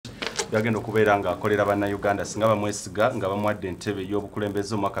byagenda okubeera nga akolera bannayuganda singa bamwesiga nga bamuwadde entebe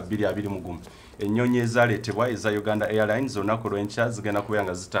y'obukulembeze mu mwaka 2021. Ennyonyi ezaleetebwa eza Uganda Airlines olunaku lw'enkya zigenda kubeera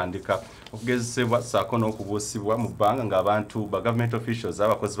nga zitandika okugezesebwa ssaako n'okubuusibwa mu bbanga ng'abantu ba government officials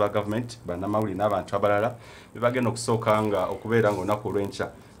abakozi ba government bannamawulire n'abantu abalala be bagenda okusooka nga okubeera ng'olunaku olw'enkya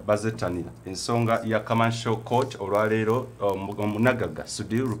bazettanira ensonga ya commercial court olwaleero omunagagga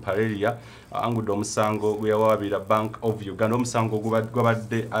Sudil Ruparelia angudde omusango gweyawabira Bank of Uganda omusango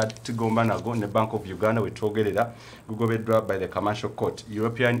gwabadde atigomba nago ne Bank of Uganda wetwogerera gugobeddwa by the commercial court.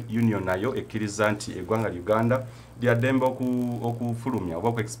 European Union nayo ekkiriza nti eggwanga Uganda lyademba okufulumya oba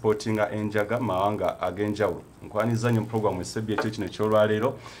okuexportinga enjaga mawanga ag'enjawulo. Nkwaniza nnyo program esebye kino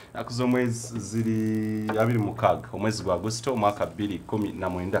ekyolwaleero naku z'omwezi ziri 26 omwezi gwa Agosto omwaka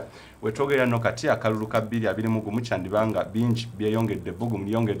 2019 wetwogerera no kati akalulu ka 2021 kyandibanga bingi byeyongedde bugumu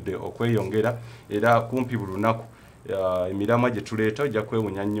lyongedde okweyongera era kumpi buli lunaku emiramwa gye tuleeta ojja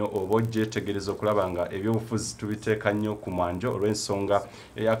kwewunya nnyo oba ogyetegereza okulaba nga ebyobufuzi tubiteeka nnyo ku mwanjo olw'ensonga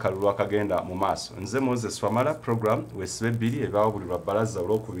ey'akalulu akagenda mu maaso. Nze Moses Wamala program Weesibe Bbiri ebaawo buli lwa bbalaza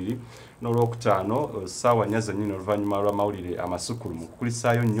olwokubiri n'olwokutaano ssaawa nnya zennyini oluvannyuma lw'amawulire amasukulu mu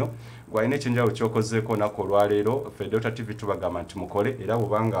kukulisaayo nnyo gwalina ekyenjawulo ky'okozeeko nako olwaleero ffe Delta TV tubagamba nti mukole era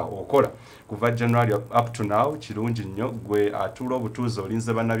bw'obanga okola kuva January up to now kirungi nnyo gwe atuula obutuuzi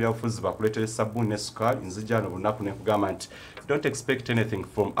olinze bannabyabufuzi bakuleetera esabbuuni ne sukaali nzija wano lunaku ne nkugamba nti don't expect anything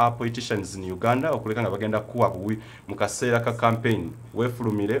from our politicians in Uganda okuleka nga bagenda kuwa buwi mu kaseera ka campaign.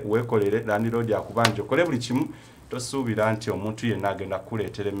 Weefulumire weekolere landiroodi akubanja okole buli kimu tosuubira nti omuntu yenna agenda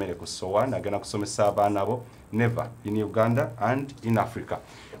kuleetera emmere ku sowaani agenda kusomesa abaana bo. Never in Uganda and in Africa.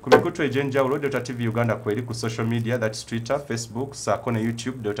 Ku mikutu egy'enjawulo Delta TV Uganda kweri ku social media, that's Twitter, Facebook, saako ne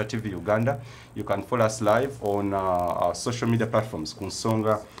YouTube Delta TV Uganda. You can follow us live on our social media platforms ku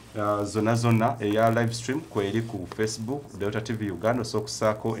nsonga zonna eya live stream kweri ku Facebook Delta TV Uganda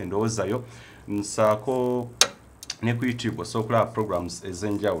osokusaako endowoozayo nsaako ne ku YouTube osokulaba programs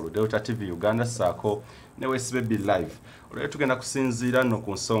ez'enjawulo Delta TV Uganda saako ne Weesibe Bbiri live. Olwaleero tugenda kusinziira no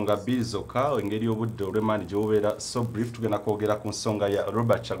ku nsonga bbiri zokka engeri y'obudde olw'emaanyi gye bubeera so brief. Tugenda kwogera ku nsonga ya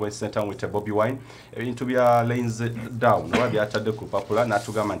Robert Kyagulanyi Ssentamu wete Bobi Wine ebintu bya lanes down oba byatadde ku lupapula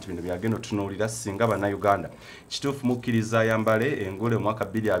n'atugamba nti bino byagenda otunuulira singa bannayuganda kituufu mukkiriza ayambale engule mu mwaka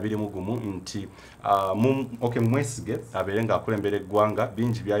 2021 nti mwesige abeere ng'akulembera eggwanga.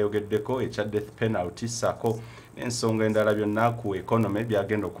 Bingi byayogeddeko ekya death penalty saako ensonga endala byonna ku economy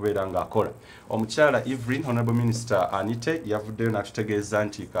byagenda okubeera ng'akola. Omukyala Evelyn Honorable Minister Anite yavuddeyo n'atutegeeza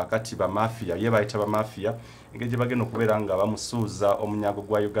nti kaakati bamafiya ye bayita bamafiya engeri gye bagenda okubeera nga bamusuuza omunyago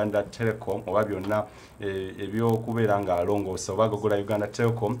gwa Uganda Telecom oba byonna ebyokubeera ng'alongoosa oba agogola Uganda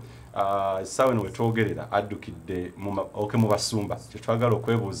Telecom essaawa eno wetwogerera addukidde mu basumba. Kyetwagala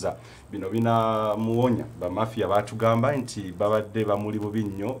okwebuuza bino binamuwonya bamafiya baatugamba nti babadde bamuli bubi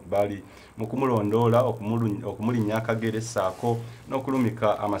nnyo bali mu kumulondoola okumulinnya akagere saako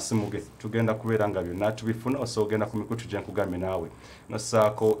n'okulumika amasimu ge. Tugenda kubeera nga byonna tubifuna osoogenda ku mikutu gye nkugambye naawe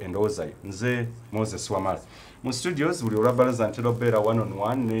nosaako endowoozayo. Nze Moses Wamala mu studios buli olwabbalaza ntera obeera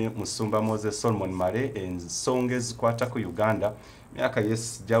 1-on-1 ne Musumba Moses Solomon Male ensonga ezikwata ku Uganda myaka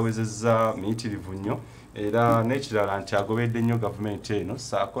gyawezezza miyitirivu nnyo era n'ekirala nti agobedde nnyo gavumenti eno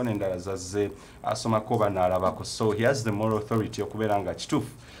saako n'endala zazze asomako banaalabako. So he has the moral authority okubeera nga kituufu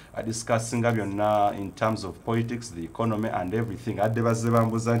discussinga byonna in terms of politics, the economy and everything. Adde bazze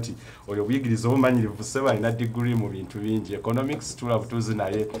bambuza nti oyo buyigiriza obumanyirivu seba alina degree mu bintu bingi economics tula butuuzi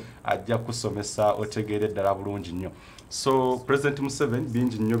naye ajja kusomesa otegeere ddala bulungi nnyo. So President Museveni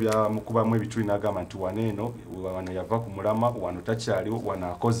bingi nnyo byamukubamu ebituli n'agamba nti waneeno wano yava ku mulama wano takyaliwo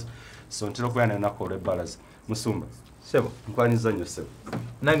wano akoze. So ntera okubeera nayo nako olw'ebbalaza. Musumba sebo nkwaniza nnyo sebo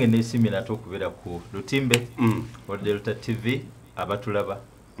nange neesimye nate okubeera ku lutimbe wa Delta TV abatulaba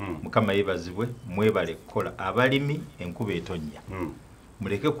mukama yebazibwe mwebale kukola abalimi enkuba etonnya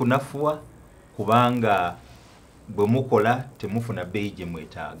muleke kunafuwa kubanga bwe mukola temufuna bbeeyi gye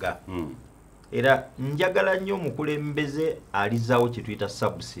mwetaaga era njagala nnyo omukulembeze alizaawo kye tuyita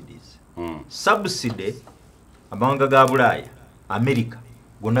subsidies. Subsidy amawanga ga Bulaaya America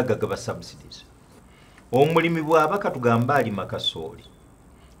gonna gagaba subsidies. Omulimi bw'aba katugamba alima kasooli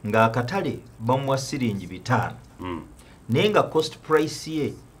ng'akatale bamuwa siringi 5 naye nga cost price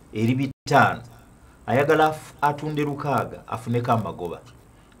ye eri 5 ayagala atunde 6 afuneko amagoba.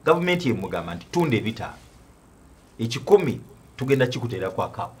 Gavumenti yemugamba nti tunde 5 ekikumi tugenda kikuteera ku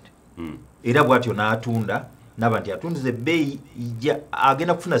account era bw'atyo n'atunda naba nti atundize ebbeeyi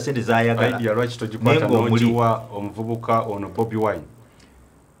agenda kufuna sente z'ayagala. Idea lwaki togikwata n'ogiwa omuvubuka ono Bobi Wine?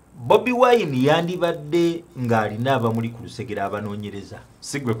 Bobi Wine yandibadde ng'alina abamuli ku lusegera abanoonyereza.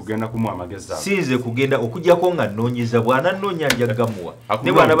 Sigwe kugenda kumuwa amagezi ago. Sinze kugenda okujjako nga nnoonyeza bw'anannoonya nja gamuwa.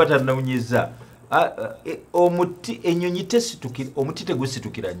 Ne bw'ana batanoonyeza. Omuti ennyonyi tesitukira, omuti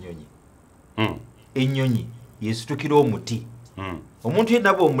tegusituukira nnyonyi. Ennyonyi yeesitukira omuti. Omuntu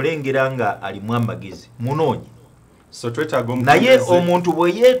yenna bw'omulengera nga alimu amagezi munoonye. Naye omuntu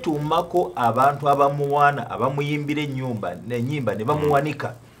bwe yeetuumako abantu abamuwaana abamuyimbira ennyimba ne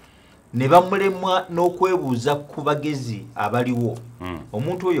bamuwanika ne bamulemwa n'okwebuuza ku bagezi abaliwo,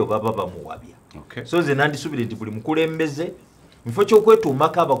 omuntu oyo baba bamuwabya. So nze nandisubire nti buli mukulembeze mufo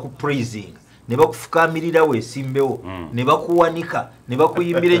ky'okwetuumako abakupraising ne bakufukaamirira weesimbewo ne bakuwanika ne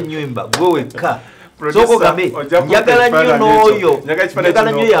bakuyimbira ennyimba gwe wekka. Soko gambe njagala nnyo n'oyo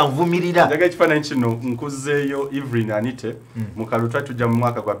njagala nnyo yanvumirira. Njagala ekifaananyi kino nkuzeeyo Evelyn Anite mu kalutwa tujja mu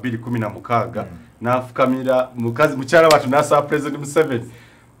mwaka gwa 2016 n'afukamira mukyala wattu n'asaba President Museveni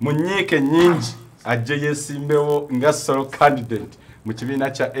mu nnyiike nnyingi ajje yeesimbewo nga solo candidate mu kibiina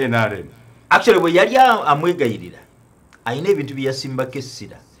kya NRM. Actually bwe yali amwegayirira alina ebintu bye yasimbako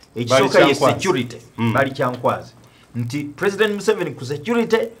essira. Ekisooka ye security bali kyankwazi nti President Museveni ku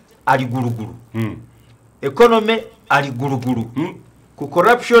security ali gulugulu. Economy ali gulugulu. Ku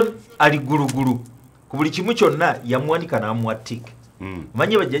corruption ali gulugulu. Ku buli kimu kyonna yamuwanika n'amuwatika.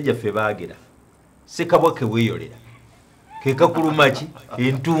 Manye bajjajjaffe baagera Sekabwake weeyolera kekakuluma ki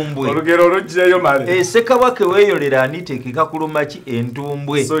entumbwe. Olugero oluggireyo male. Sekabwake weeyolera Anite kekakuluma ki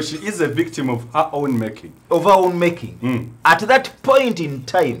entumbwe. So she is a victim of her own making. Of her own making. At that point in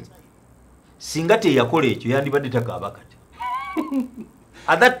time singa teyakola ekyo yandibadde takaaba kati.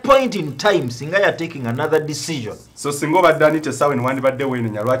 At that point in time singa ya taking another decision. So singa obadde Anite sawe ne wandibadde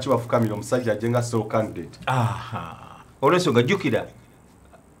weenenya lwaki wafukamira omusajja ajenga sole candidate. Olw'ensonga jjukira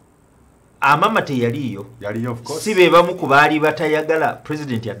amama teyaliyo. Yaliyo of course. Si be bamu ku baali batayagala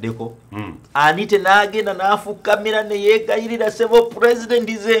president yaddeko. Anite n'agenda n'afukamira ne yeegayirira sebo president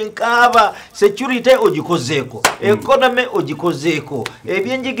zenkaaba security ogikozeeko, economy ogikozeeko,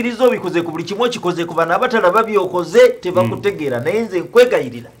 ebyenjigiriza obikozeeko, buli kimu okikozeeko, bano abatalaba byokoze tebakutegeera naye nze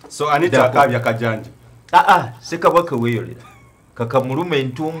nkwegayirira. So Anite akaabya kajanja. Sekabwake weeyolera kakamuluma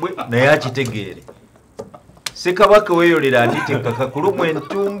entumbwe naye akitegeere. Sekabwake weeyolera Anite kakakuluma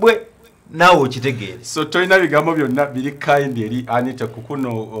entumbwe nawe okitegeere. So tolina bigambo byonna biri kind eri Anite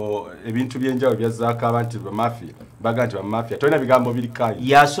kukuno ebintu byenjawulo byazaako abantu bamafia baga nti bamafia tolina bigambo biri kind.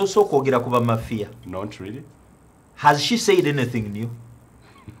 Yasoose okwogera ku bamafia. Not really. Has she said anything new?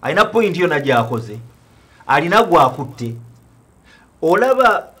 Alina point yonna gy'akoze alina gwakutte.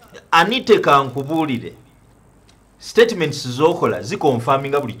 Olaba Anite kankubuulire statements z'okola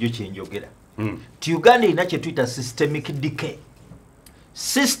zikonfaminga bulijjo kyenjogera. Ti Uganda erina kye tuyita systemic decay.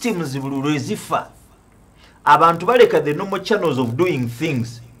 Systems bululwe zifa. Abantu baleka the normal channels of doing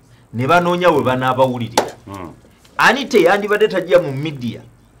things ne banoonya we banaabawulirira. Anite yandibadde tajja mu media,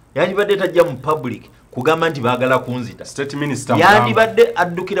 yandibadde tajja mu public kugamba nti baagala kunzita. State Minister yandibadde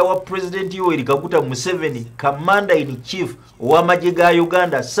addukira wa President Yoweri Kaguta Museveni, Commander in Chief ow'amagye ga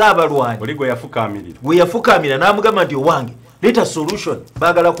Uganda, Saabalwanyi. Oli gwe yafukaamirira. Gwe yafukaamirira n'amugamba nti owange let a solution,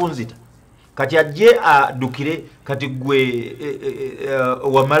 baagala kunzita. Kati ajje addukire kati gwe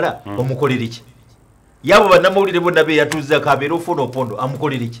Wamala omukolere ki? Yabo bannamawulire bonna be yatuuziza kabeera ofuna opondo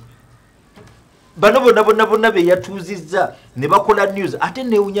amukolere ki? Bano bonna be yatuuzizza ne bakola news ate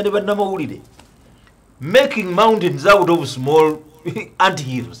neewunya ne bannamawulire. Making mountains out of small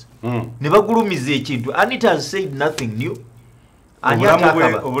anthills. Ne bagulumiza ekintu. Anita has said nothing new.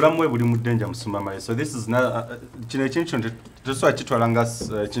 Obulamu bwe buli mu ddenja musumba maye. So this is kino ekintu tosobola kitwala nga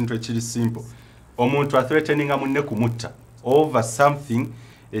ekintu ekiri simple. Omuntu threateninga munne kumutta over something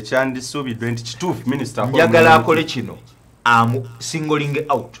ekyandisuubiddwe nti kituufu minister njagala akole kino singling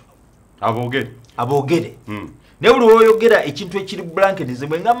out aboogere naye buli oyogera ekintu ekiri blanket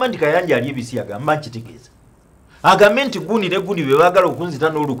zimwe ngamba nti Kayanja ali ebisi agamba nkitegeeza agambe nti guni ne guni be baagala okunzita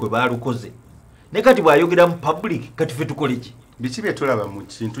n'olukwe baalukoze ne kati bw'ayogera mu public kati ffe tukole ki? Biki bye tulaba mu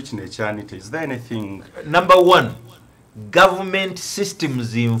kintu kino ekyanite? Is there anything? Number one, government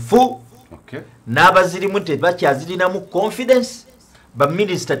systems nfu. Okay. N'abazirimu tebakyazirinamu confidence.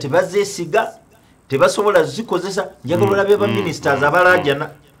 Baminister tebazeesiga, tebasobola zikozesa. Njagala olabe baministers abalajana.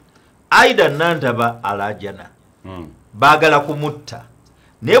 Aida Nantaba alajana. Baagala kumutta.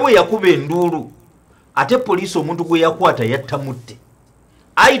 Naye bwe yakuba enduulu ate poliisi omuntu gwe yakwata yattamutte.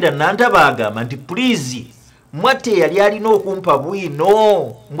 Aida Nantaba agamba nti please mwatte yali alina okumpa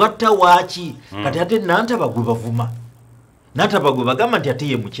bwino mwatta waaki kati ate Nantaba gwe bavuma. Nantaba gwe bagamba nti ate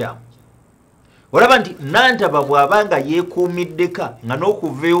ye mukyamu. Olaba nti Nantaba bw'abanga yeekuumiddeka nga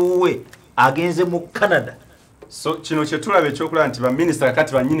n'okuva ewuwe agenze mu Canada So kino kye tulaba ekyokulaba nti baminisita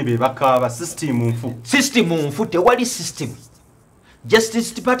kati bannyini be bakaaba system nfu tewali system.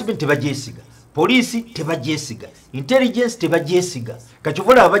 Justice Department tebagyesiga, police tebagyesiga, intelligence tebagyesiga.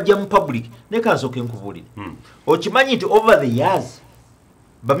 Kakyovula abajja mu public ne kansooka enkubulire. Okimanyi nti over the years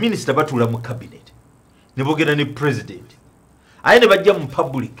baminisita batula mu cabinet ne boogera ne president aye ne bajja mu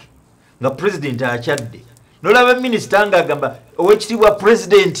public nga president akyadde n'olaba minisita ng'agamba owekitiibwa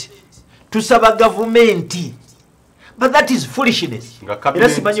president tusaba gavumenti. But that is foolishness. Era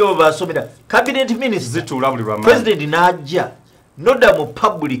simanyi oba basomera cabinet minister president n'ajja noda mu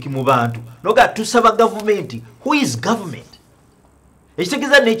public mu bantu noga tusaba gavumenti. Who is government?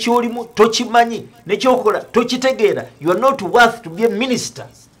 Ekitegeeza nekyolimu tokimanyi nekyokola tokitegeera. You are not worth to be a minister.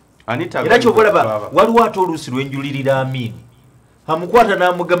 Era kyokolaba waliwo ate oluusi lwenjulirira Amini amukwata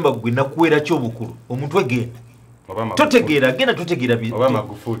n'amugamba gwe nakuweera kyobukulu omuntu egenda totegeera genda totegeera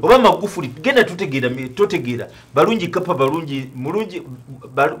oba Magufuli genda totegeera balungi kapa balungi mulungi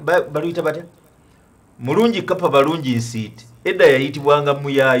baluyita batya mulungi kapa balungi nsiiti edda yayitibwanga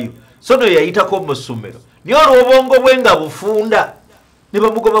muyaayo sono yayitako mu ssomero niyo olw'obwongo bwe nga bufunda ne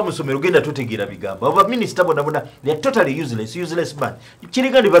bamugoba mu ssomero genda totegeera bigambo. Abo baminisita bonna they are totally useless man.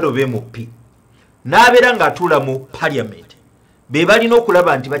 Kiringa ne bano b'MP n'abeera ng'atuula mu parliament be balina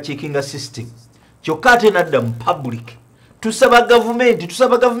okulaba nti bacekinga system kyokka ate nadda mu public tusaba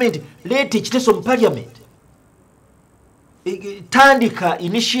gavumenti leeta ekiteeso mu parliament tandika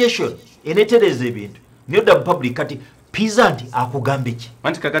initiation eneetereza ebintu niyodda mu public kati Pizza nti akugambe ki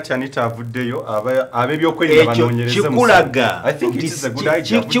anti kakati Anita avuddeyo ab'ebyokwerinda banoonyereze kikulaga I think it is a good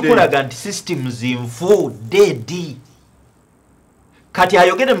idea kikulaga nti systems nfu dead kati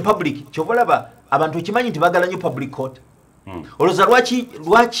ayogere mu public kyobalaba abantu ekimanyi nti bagala nnyo public court oloza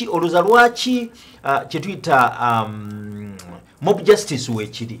lwaki kyetuyita mob justice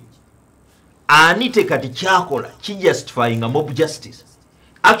weekiri Anite kati kyakola kijustifying mob justice.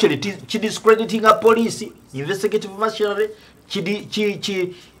 Actually, discrediting a police, investigative machinery,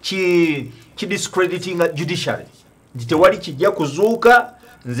 discrediting a judiciary. Tewali kijja kuzuuka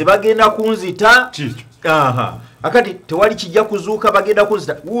nze bagenda kunzita. Akati tewali kijja kuzuuka bagenda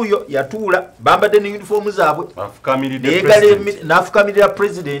kunzita. Uyo yatuula bambadde ne uniform zaabwe. N'afukamirira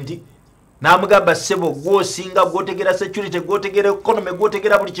president. N'amugamba ssebo gwosinga gwotegera security gwotegera economy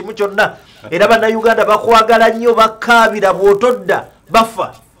gwotegera buli kimu kyonna. Era bannayuganda bakwagala nnyo bakaabira bw'otodda.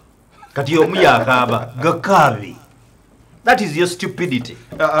 Bafa kati omu yakaba gakabi. That is your stupidity.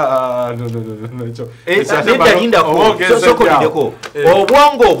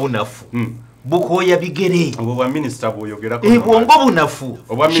 Obwongo obunafu bukoya bigere obwa minister bwoyogerako obwongo obunafu.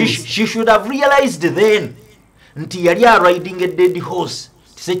 She should have realized then nti yali riding a dead horse.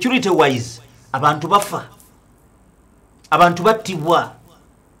 Security wise abantu bafa abantu battibwa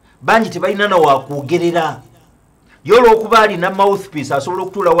banji tebalina na wakwogerera. Yolo okuba alina mouthpiece asobola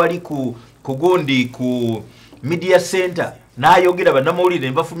okutuula wali ku gondi ku media center n'ayogera bannamawulire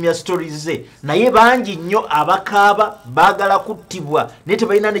ne bafumya stories ze naye bangi nnyo abakaaba baagala kuttibwa naye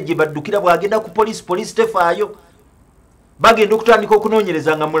tebalina ne gye baddukira bw'agenda ku police tefaayo bagenda okutandika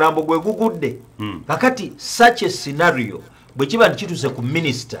okunoonyereza nga mulambo gwe gugudde. Kakati such a scenario bwe kiba nti kituse ku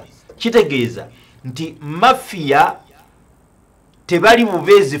minister kitegeeza nti mafia tebali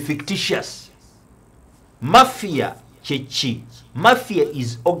bubeezi fictitious. Mafia chechi. Mafia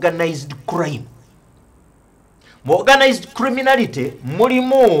is organized crime. Mu organized criminality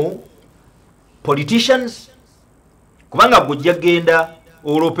mulimu politicians kubanga gujja genda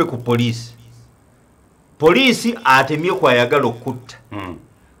olope ku police. Police atemye kwa ayagala okutta.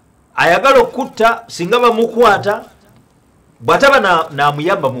 Ayagala okutta singa bamukwata bwataba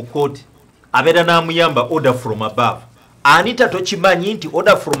namuyamba mu kooti abeera namuyamba order from above. Anita tokimanyi nti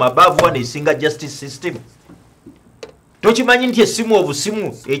order from above one esinga justice system. Tokimanyi nti essimu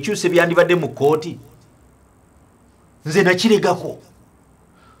obusimu ekyuse byandibadde mu kooti. Nze nakiregako.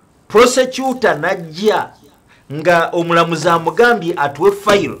 Prosecutor najja nga omulamuzi amugambye atuwe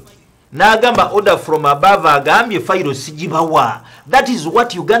file n'agamba order from above agambye file sigibawa. That is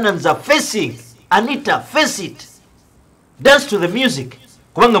what Ugandans are facing. Anita, face it. Dance to the music.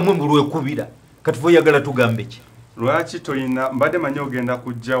 Kubanga mwe mulwekubira katuvo yagala tugambe ki. Lwaki toyina mbadde manyi ogenda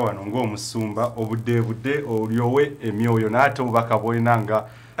kujja wano ng'omusumba obudde olyowe emyoyo n'ate obubaka bwolina nga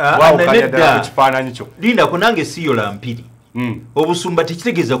wawukanyadala ku kifaananyi kyo. Linda kunange siyola mpiri. Obusumba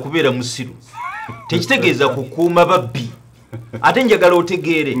tekitegeeza kubeera musiru. Tekitegeeza kukuuma babbi. Ate njagala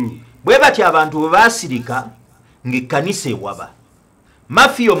otegeere bwe batya abantu bwe baasirika ng'ekkanisa ewaba.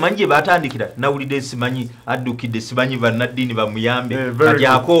 Mafia manje batandikira nawulidde simanyi addukidde simanyi bannaddiini bamuyambe kati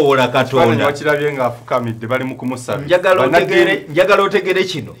akoowola Katonda. Wakirabye nga afukamidde bali mu kumusaba. Njagala otegere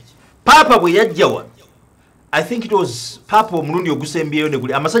kino. Papa bwe yajja wano I think it was Papa omulundi ogusembyeyo ne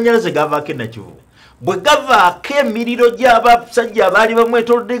guli amasanyalaze gavaako nakivu bwe gavaako emiriro gy'abasajja abaali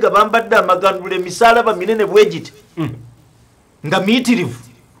bamwetolodde nga bambadde amagandula emisalaba minene bwegiti nga miyitirivu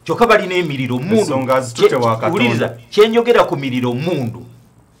kyokka balina emiriro munduwuliriza kyenjogera ku miriro mundu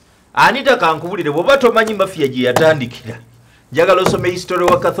Anita kankubulire bw'oba tomanyi mafiya gye yatandikira njagala osome history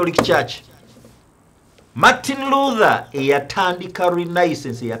wa Catholic Church Martin Luther eyatandika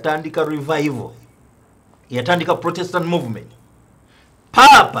Renaissance eyatandika revival eyatandika Protestant movement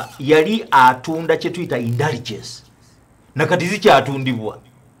Papa yali atunda kye tuyita indulgence nakati zikyatundibwa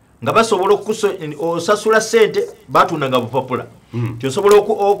nga basobola osasula sente batundanga bupapula kyosobola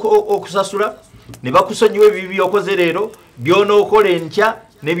okusasula ne bakusonyiwa ebibi byokoze leero byonookola enkya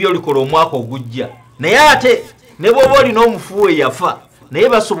nebyolikola omwaka ogujja naye ate ne bw'oba olina omufu we yafa naye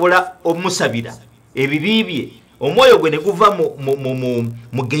basobola omusabira ebibi bye omwoyo gwe ne guva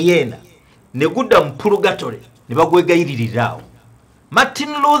mu geyena ne gudda mu purgatory ne bagwegayiririrawo Martin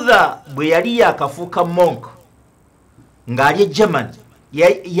Luther bwe yali yakafuuka monk ng'ali e Germany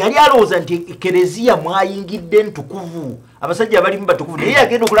yali alowooza nti ekereziya mwayingidde ntukuvu abasajja abalimu batukuvu naye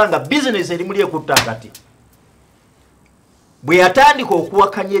yagenda okulanga bizinesi erimuli ekutta akati bwe yatandika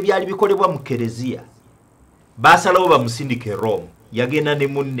okuwakanya ebyali bikolebwa mu kereziya baasalawo bamusindika e Rome yagenda ne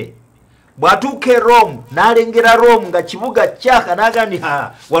munne bw'atuuka e Rome n'alengera Rome nga kibuga kyaka n'agandi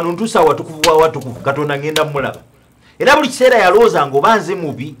wano ntuusa awatukuvu wawatukuvu katonda ngenda mulaba era buli kiseera yalowooza ng'obanze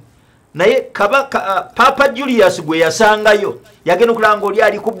mubi naye Papa Julius gwe yasangayo yagenda okulanga oli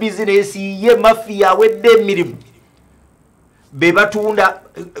ali ku bizinesi ye mafiya awedde emirimu be batunda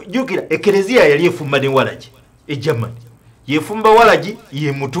jjukira ekereziya yali efumba ne walagi e Germany yefumba walagi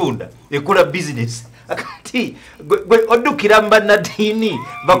ye mutunda ekola bizinesi akati gwe oddukira mbannaddiini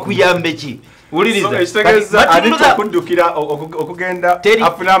bakuyambe ki uliriza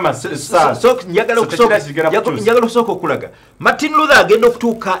njagala okusooka okulaga Martin Luther agenda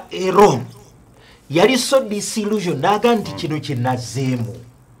okutuuka e Rome yali so disillusion naga nti kino kye nazzeemu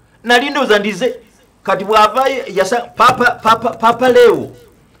nali ndowooza ndize kati bw'avaayo Papa Leo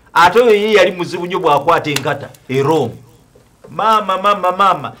ate oyo ye yali muzibu nnyo bw'akwata enkata e Rome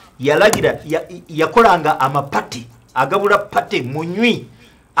mama yalagira yakolanga amapati agabula pate munywi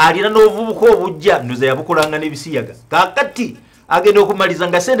alina n'obuvubuka obujja ndoza yabukolanga n'ebisiyaga kakati agenda okumaliza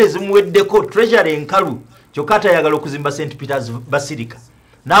nga sente zimuweddeko treasury enkalu kyokka atayagala okuzimba St. Peter's Basilica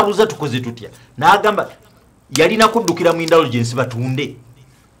n'abuuza tukoze tutya n'agamba yalina kuddukira mu indulgence batunde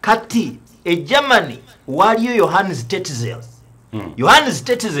kati e Germany waliyo Johannes Tetzel Johannes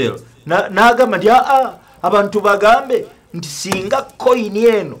Tetzel n'agamba nti abantu bagambe nti singa koini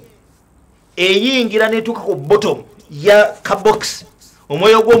eno eyingira netuuka ku bottom ya kabox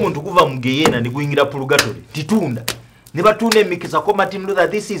omwoyo gw'omuntu guva mu geyena ne guyingira purgatory titunda ne batunda emikisa ko Martin Luther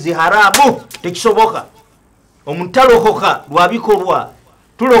this is haramu tekisoboka omuntu talokoka lwabikolwa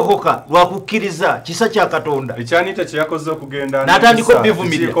tulokoka lwakukkiriza kisa kya Katonda ekyanita kyeyakoze okugenda n'atandika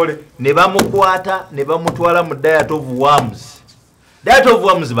obivumirira ne bamukwata ne bamutwala mu Diet of Worms. Diet of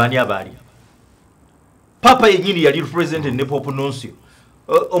Worms baani abaali Papa yenyini yali represented ne Pope Nuncio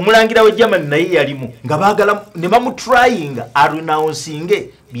omulangira we Germany naye yalimu nga baagala ne bamutrying arenouncinge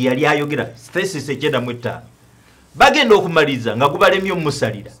bye yali ayogera thesis ekyenda mu ttaano bagenda okumaliza nga gubalemye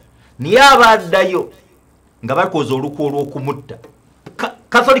omusalira niye abaddayo nga bakoze olukwo olw'okumutta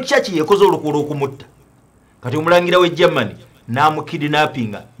Catholic Church yekoze olukwo olw'okumutta kati omulangira we Germany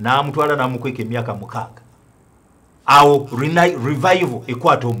n'amukidnappinga n'amutwala n'amukweka emyaka 6 awo revival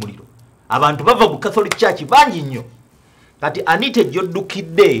ekwata omuliro abantu bava mu Catholic Church bangi nnyo kati Anite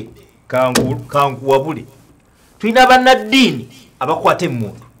gy'oddukidde kankuwabule tulina bannaddiini abakwata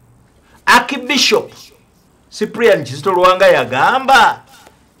emmundu Archbishop Cyprian Kizito Lwanga yagamba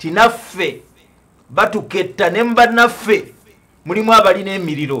tinaffe batuketta ne mbannaffe mulimu abalina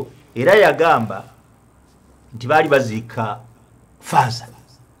emiriro era yagamba nti baali baziika faaza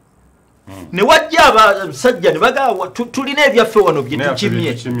ne wajja abasajja ne bagamba tulina ebyaffe wano bye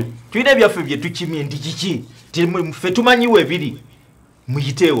tukimye tulina ebyaffe bye tukimye nti kiki ffe tumanyiwo ebiri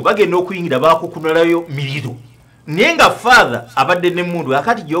muyiteewo bagenda okuyingira bakukunulayo miriro naye nga father abadde n'emmundu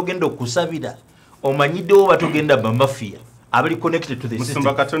akati gy'ogenda okusabira omanyiddewo batugenda bamafiya abali connected to the system.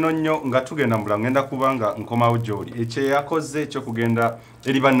 Musumba katono nnyo nga tugenda mbula ngenda kubanga nkomawo gy'oli ekyo yakoze ekyokugenda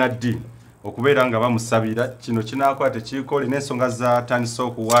eri bannaddiini okubeera nga bamusabira kino kinaakola tekiikole n'ensonga zatandise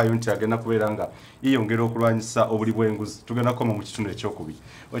okuwaayo nti agenda kubeera nga yeyongera okulwanyisa obuli bw'enguzi tugenda kukoma mu kitundu ekyokubiri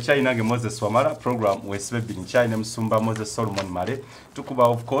okyayinange Moses Wamala program Weesibe Bbiri nkyayina Musumba Moses Solomon Male tukuba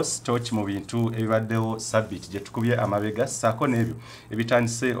of course torch mu bintu ebibaddewo sabbiiti gye tukubye amabega ssaako n'ebyo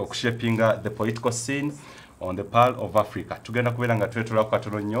ebitandise okushapinga the political scene on the Pearl of Africa. Tugenda kubeera nga twetula ku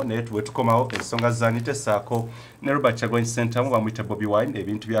katono nnyo naye tuwe tukomawo ensonga zanite saako ne Robert Kyagulanyi Center mu bamuyita Bobi Wine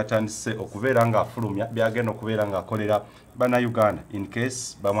ebintu byatandise okubeera nga afulumya byagenda okubeera nga akolera bana Uganda in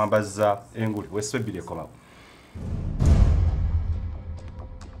case bamwambazza enguli Weesibe Bbiri ekomawo.